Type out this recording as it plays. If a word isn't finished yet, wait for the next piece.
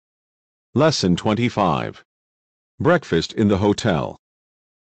Lesson 25. Breakfast in the hotel.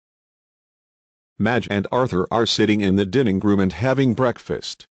 Madge and Arthur are sitting in the dining room and having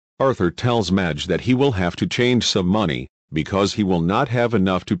breakfast. Arthur tells Madge that he will have to change some money, because he will not have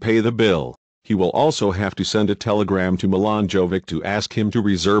enough to pay the bill. He will also have to send a telegram to Milanjovic to ask him to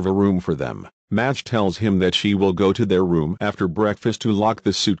reserve a room for them. Madge tells him that she will go to their room after breakfast to lock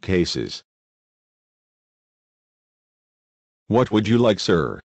the suitcases. What would you like,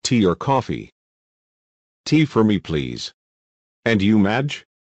 sir? Tea or coffee? Tea for me, please. And you, Madge?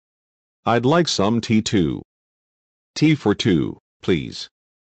 I'd like some tea too. Tea for two, please.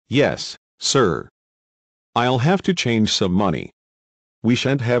 Yes, sir. I'll have to change some money. We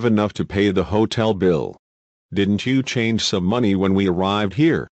shan't have enough to pay the hotel bill. Didn't you change some money when we arrived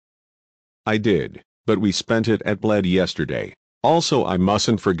here? I did, but we spent it at Bled yesterday. Also, I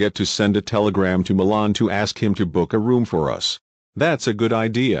mustn't forget to send a telegram to Milan to ask him to book a room for us. That's a good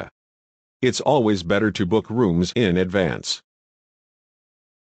idea. It's always better to book rooms in advance.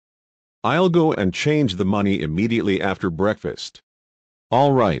 I'll go and change the money immediately after breakfast.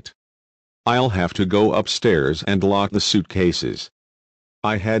 All right. I'll have to go upstairs and lock the suitcases.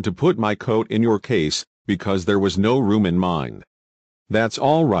 I had to put my coat in your case, because there was no room in mine. That's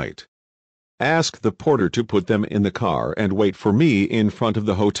all right. Ask the porter to put them in the car and wait for me in front of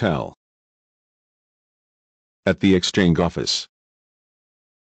the hotel. At the exchange office.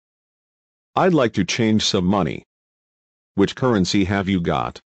 I'd like to change some money. Which currency have you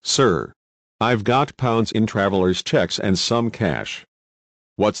got, sir? I've got pounds in traveler's checks and some cash.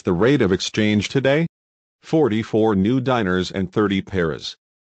 What's the rate of exchange today? 44 new diners and 30 paras.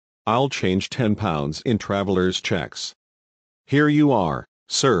 I'll change £10 in traveler's checks. Here you are,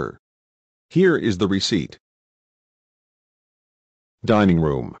 sir. Here is the receipt. Dining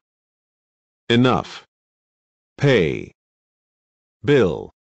room. Enough. Pay.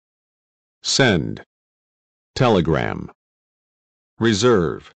 Bill. Send. Telegram.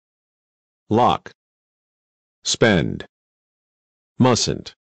 Reserve. Lock. Spend.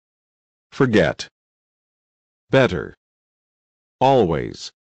 Mustn't. Forget. Better.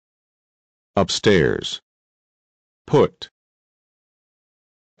 Always. Upstairs. Put.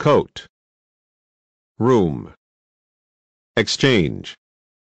 Coat. Room. Exchange.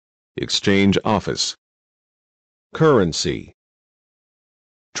 Exchange office. Currency.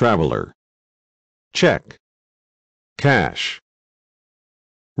 Traveler. Check. Cash.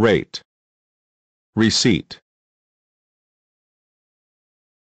 Rate. Receipt.